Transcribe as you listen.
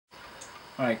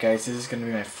Alright guys, this is going to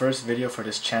be my first video for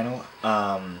this channel.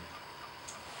 I'm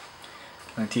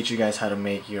going to teach you guys how to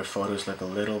make your photos look a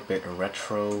little bit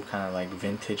retro, kind of like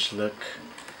vintage look.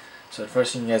 So the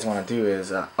first thing you guys want to do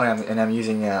is, I'm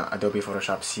using Adobe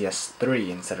Photoshop CS3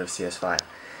 instead of CS5.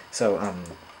 So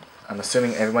I'm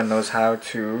assuming everyone knows how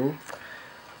to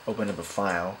open up a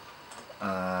file. Go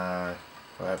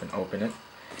ahead and open it.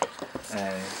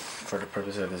 And for the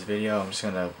purpose of this video, I'm just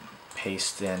going to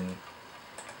paste in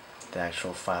the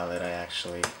actual file that I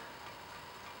actually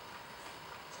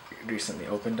recently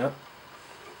opened up.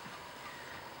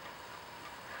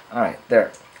 Alright,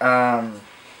 there.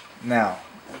 Now,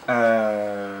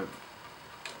 the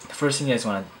first thing you guys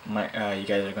are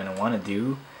going to want to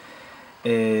do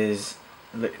is,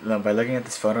 by looking at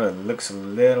this photo, it looks a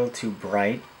little too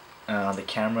bright. On the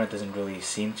camera, it doesn't really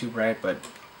seem too bright, but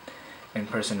in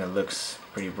person, it looks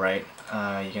pretty bright.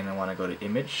 You're going to want to go to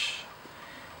Image,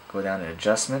 go down to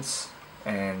Adjustments,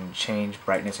 and change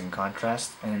brightness and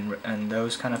contrast, and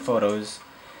those kind of photos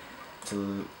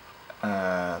to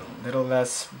a little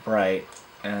less bright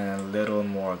and a little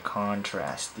more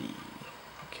contrasty.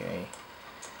 Okay,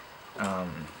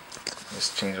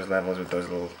 just change those levels with those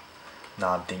little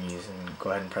knob thingies and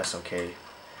go ahead and press OK.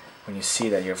 When you see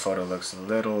that your photo looks a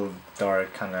little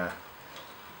dark, kind of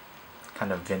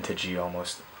vintagey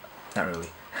almost, not really.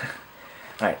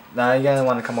 Alright, now you're gonna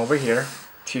want to come over here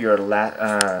to your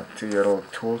little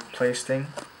tool place thing,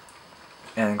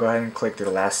 and go ahead and click the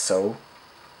lasso.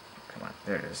 Come on,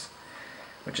 there it is,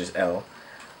 which is L.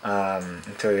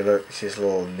 Until you see this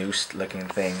little noose looking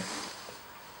thing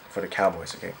for the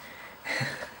cowboys, okay?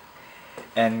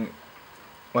 And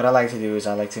what I like to do is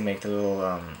I like to make the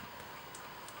little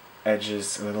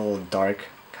edges a little dark,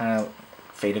 kind of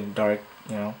faded dark,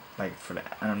 you know, like for the,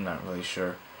 I'm not really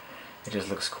sure. It just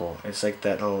looks cool. It's like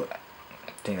that little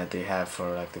thing that they have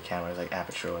for like the cameras, like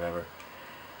aperture or whatever,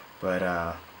 but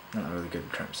not really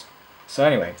good terms. So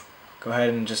anyway, go ahead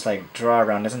and just like draw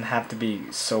around. It doesn't have to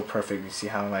be so perfect. You see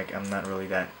how like I'm not really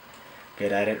that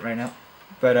good at it right now,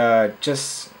 but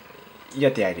just you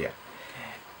get the idea.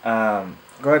 Go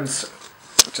ahead and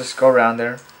just go around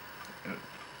there,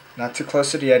 not too close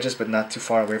to the edges, but not too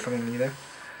far away from them either.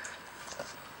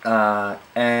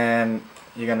 And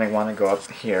you're gonna want to go up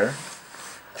here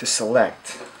to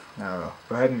select. Now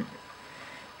go ahead and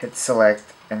hit select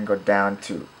and go down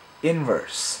to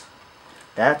inverse.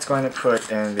 That's going to put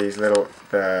in these little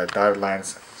dotted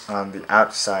lines on the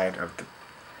outside of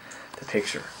the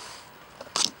picture.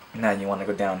 Now you want to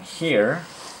go down here.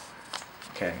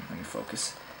 Okay, let me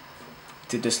focus.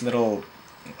 To this little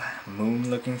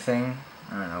moon looking thing.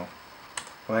 I don't know.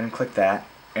 Go ahead and click that,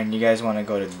 and you guys want to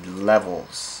go to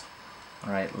levels.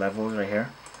 Alright, levels right here.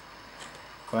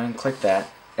 Go ahead and click that,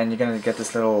 and you're gonna get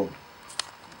this little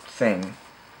thing.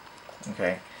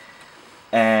 Okay,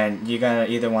 and you're gonna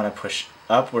either want to push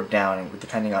up or down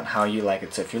depending on how you like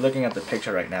it. So if you're looking at the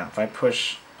picture right now, if I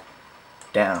push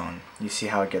down, you see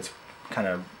how it gets kind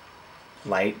of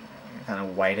light, kind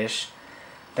of whitish.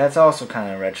 That's also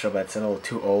kind of retro, but it's a little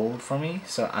too old for me,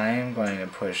 so I am going to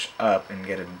push up and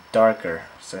get it darker.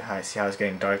 So I see how it's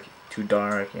getting dark, too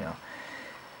dark, you know.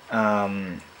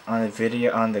 On the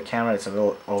video, on the camera, it's a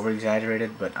little over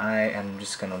exaggerated, but I am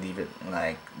just gonna leave it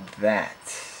like that,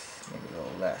 maybe a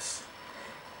little less.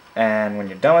 And when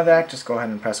you're done with that, just go ahead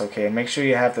and press OK, and make sure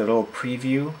you have the little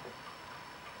preview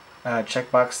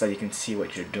checkbox so that you can see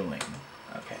what you're doing.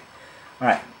 Okay,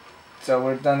 alright, so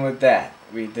we're done with that.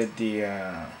 We did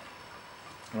the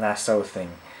lasso thing.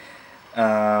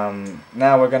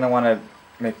 Now we're gonna want to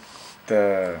make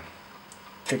the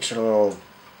picture a little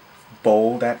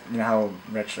bold. That, you know how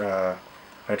retro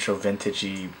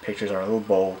vintagey pictures are a little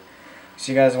bold.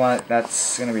 So you guys want,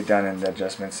 that's gonna be done in the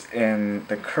adjustments in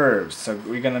the curves. So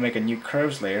we're gonna make a new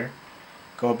curves layer.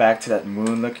 Go back to that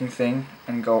moon looking thing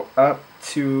and go up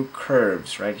to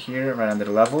curves right here, right under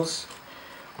the levels.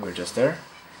 We're just there,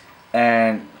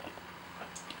 and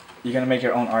you're gonna make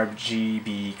your own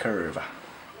RGB curve.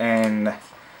 And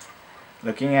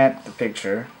looking at the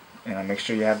picture, make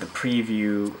sure you have the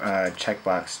preview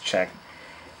checkbox checked.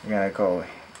 You're gonna go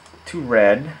to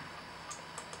red.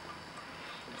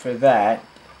 For that,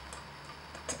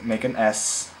 make an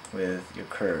S with your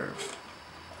curve.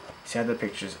 See how the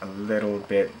picture's a little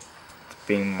bit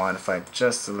being modified,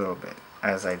 just a little bit,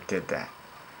 as I did that.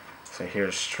 So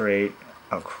here's straight.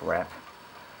 Oh crap!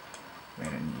 Made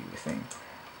a new thing.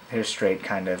 Here's straight,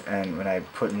 kind of, and when I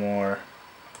put more,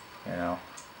 you know,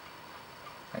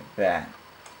 like that.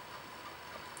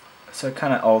 So it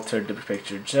kind of altered the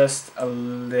picture just a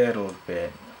little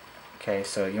bit. Okay,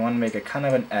 so you want to make a kind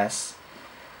of an S.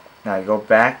 Now you go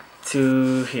back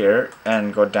to here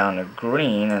and go down to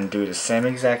green and do the same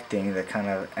exact thing, the kind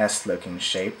of S looking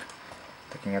shape.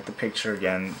 Looking at the picture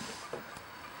again,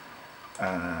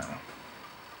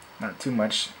 not too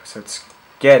much, so it's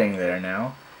getting there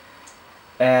now.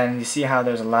 And you see how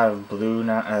there's a lot of blue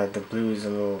now. The blue is a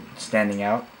little standing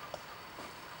out.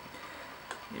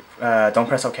 Don't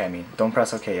press OK. I mean, don't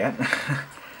press OK yet.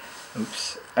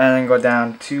 Oops. And then go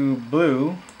down to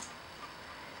blue,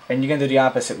 and you can do the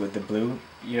opposite with the blue.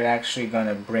 You're actually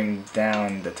gonna bring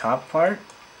down the top part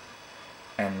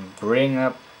and bring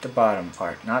up the bottom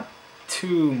part. Not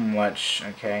too much,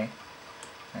 okay?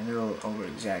 A little over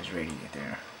exaggerating it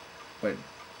there, but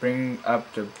bring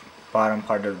up the bottom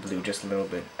part of the blue just a little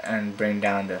bit and bring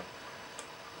down the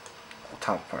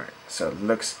top part, so it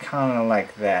looks kind of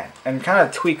like that, and kind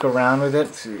of tweak around with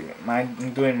it. See,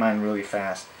 I'm doing mine really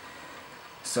fast,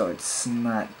 so it's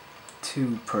not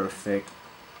too perfect.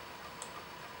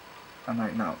 I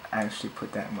might not actually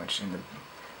put that much in the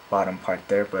bottom part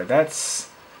there, but that's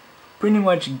pretty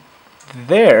much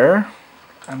there.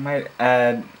 I might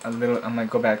add a little, I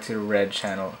might go back to the red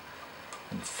channel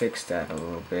and fix that a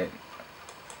little bit.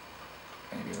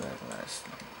 Maybe that last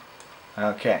thing.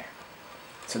 Okay,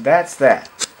 so that's that.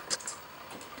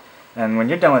 And when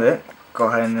you're done with it, go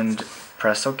ahead and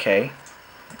press OK.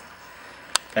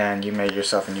 And you made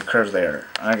yourself a new curves layer.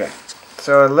 Okay,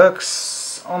 so it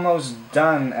looks almost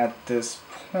done at this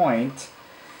point,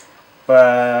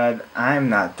 but I'm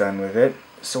not done with it.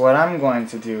 So what I'm going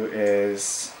to do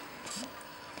is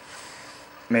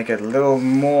make it a little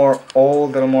more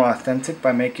old, a little more authentic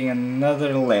by making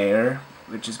another layer,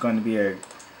 which is going to be a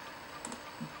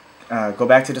go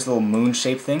back to this little moon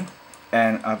shape thing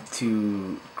and up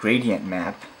to gradient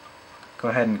map. Go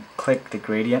ahead and click the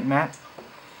gradient map,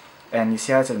 and you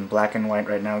see how it's in black and white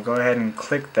right now. Go ahead and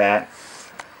click that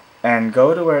and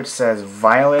go to where it says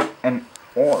violet and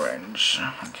orange,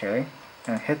 okay,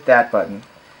 and hit that button,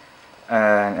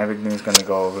 and everything's gonna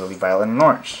go really violet and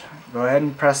orange. Go ahead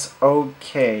and press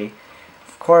OK.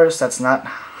 Of course, that's not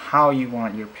how you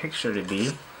want your picture to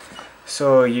be,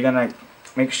 so you're gonna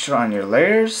make sure on your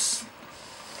layers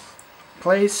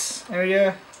place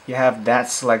area you have that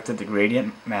selected, the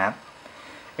gradient map,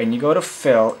 and you go to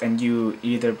fill and you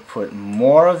either put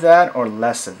more of that or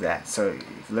less of that. So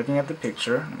if you're looking at the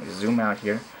picture, let me zoom out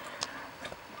here.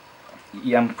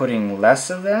 Yeah, I'm putting less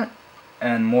of that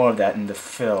and more of that in the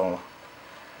fill.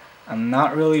 I'm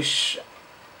not really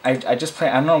I just play,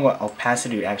 I don't know what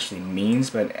opacity actually means,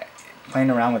 but playing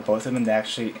around with both of them, it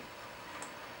actually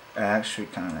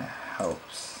kind of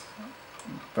helps.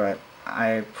 But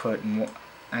I put more,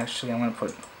 actually I'm going to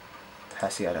put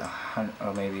opacity at 100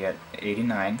 or maybe at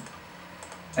 89,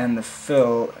 and the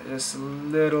fill just a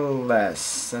little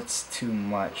less. That's too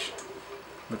much.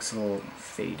 Looks a little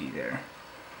fadey there.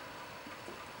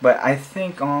 But I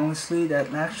think honestly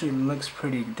that actually looks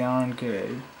pretty darn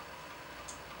good.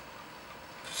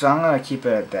 So I'm going to keep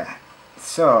it at that.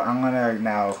 So I'm going to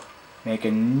now make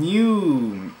a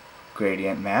new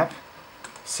gradient map.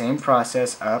 Same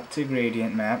process, up to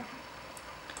gradient map.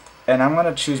 And I'm going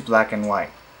to choose black and white.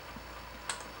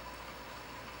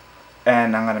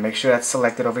 And I'm going to make sure that's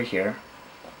selected over here.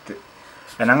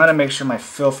 And I'm going to make sure my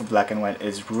fill for black and white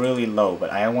is really low,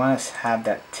 but I want to have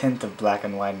that tint of black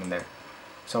and white in there.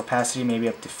 So opacity maybe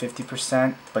up to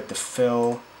 50%, but the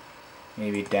fill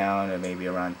maybe down to maybe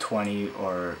around 20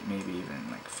 or maybe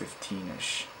even like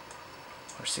 15ish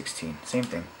or 16. Same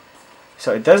thing.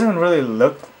 So it doesn't really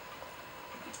look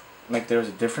like there's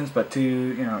a difference, but to,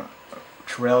 you know,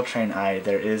 trail train eye,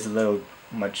 there is a little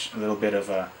bit of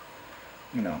a,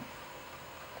 you know,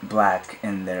 black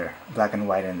in there, black and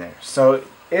white in there. So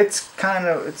it's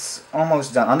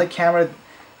almost done. On the camera,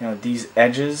 you know, these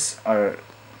edges are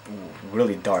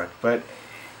really dark, but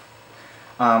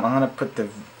I'm gonna put the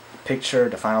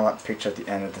final picture at the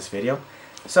end of this video.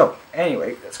 So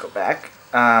anyway, let's go back.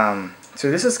 So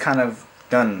this is kind of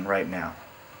done right now,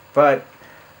 but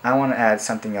I want to add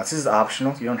something else. This is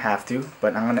optional, you don't have to,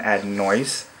 but I'm going to add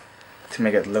noise to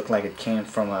make it look like it came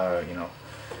from a, you know,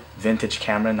 vintage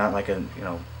camera, not like a, you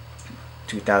know,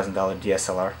 $2,000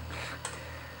 DSLR.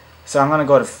 So I'm going to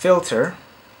go to filter,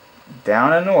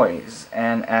 down to noise,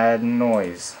 and add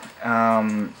noise.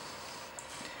 And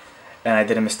I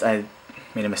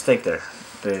made a mistake there.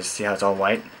 See how it's all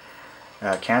white?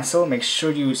 Cancel. Make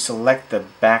sure you select the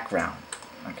background,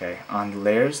 okay, on the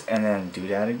layers, and then do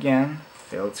that again.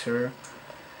 Filter,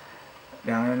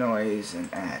 down to noise, and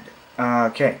add.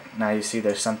 Okay, now you see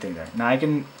there's something there. Now I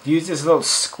can use this little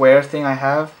square thing I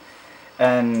have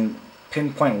and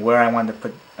pinpoint where I want to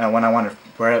put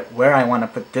where I want to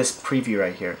put this preview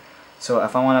right here. So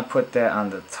if I want to put that on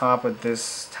the top of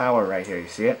this tower right here, you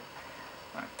see it?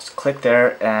 Just click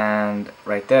there, and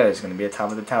right there is going to be the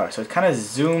top of the tower. So it kind of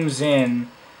zooms in,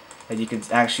 and you can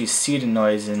actually see the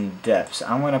noise in depth. So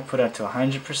I'm going to put it to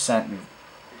 100%,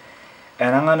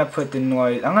 and I'm going to put the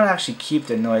noise, I'm going to actually keep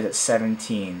the noise at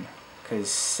 17, because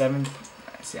 17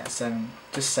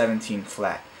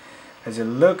 flat, because it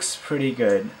looks pretty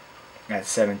good at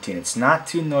 17. It's not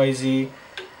too noisy,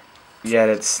 yet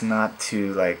it's not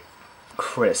too like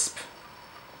crisp.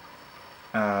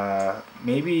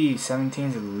 Maybe 17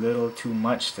 is a little too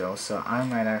much still, so I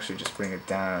might actually just bring it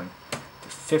down to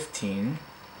 15.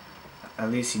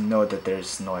 At least you know that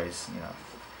there's noise, you know.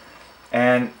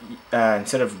 And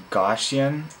instead of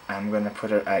Gaussian, I'm gonna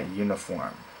put it at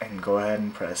uniform, and go ahead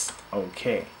and press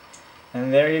OK.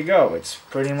 And there you go. It's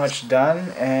pretty much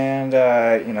done. And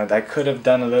you know, I could have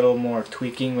done a little more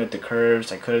tweaking with the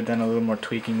curves. I could have done a little more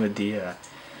tweaking with the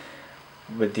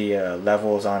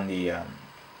levels on the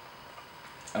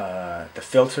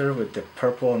filter, with the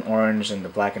purple and orange and the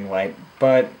black and white.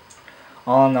 But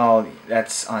all in all,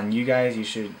 that's on you guys. You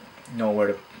should know where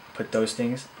to put those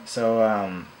things. So,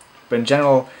 but in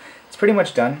general, it's pretty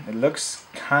much done. It looks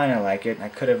kind of like it. I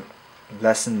could have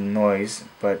lessened the noise,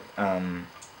 but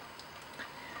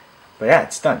yeah,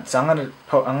 it's done. So I'm gonna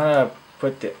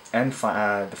put the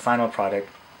the final product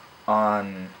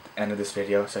on the end of this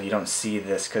video, so you don't see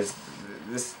this, because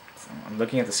this, I'm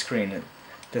looking at the screen.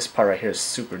 This part right here is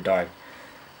super dark,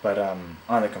 but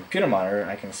on the computer monitor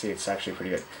I can see it's actually pretty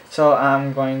good. So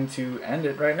I'm going to end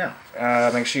it right now.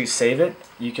 Make sure you save it.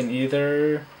 You can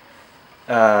either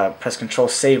press Control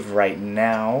Save right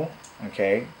now,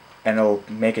 okay, and it'll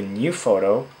make a new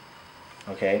photo,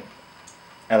 okay,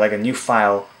 and like a new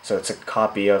file, so it's a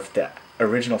copy of the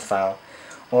original file.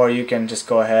 Or you can just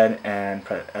go ahead and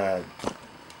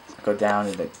go down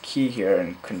to the key here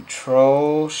and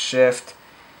Control Shift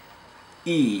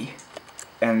E,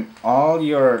 and all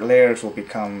your layers will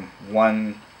become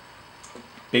one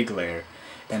big layer.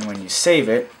 And when you save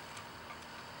it,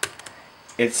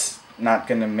 it's not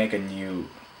gonna make a new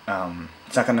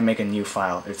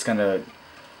file. It's gonna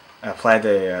apply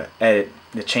the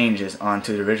the changes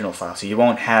onto the original file, so you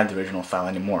won't have the original file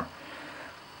anymore.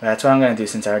 That's what I'm gonna do,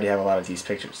 since I already have a lot of these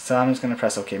pictures. So I'm just gonna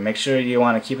press OK. Make sure you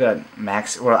want to keep it at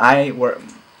max. Where I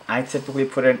typically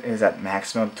put it is at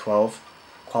maximum 12,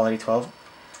 quality 12.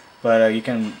 But you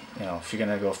can, you know, if you're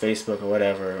gonna go Facebook or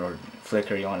whatever, or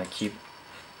Flickr, you want to keep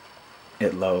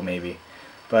it low maybe.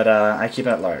 But I keep it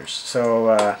at large.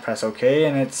 So press OK,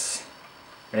 and it's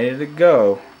ready to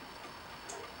go.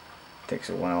 Takes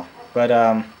a while, but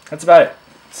that's about it.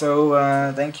 So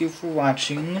thank you for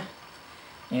watching,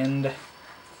 and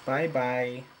bye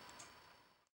bye.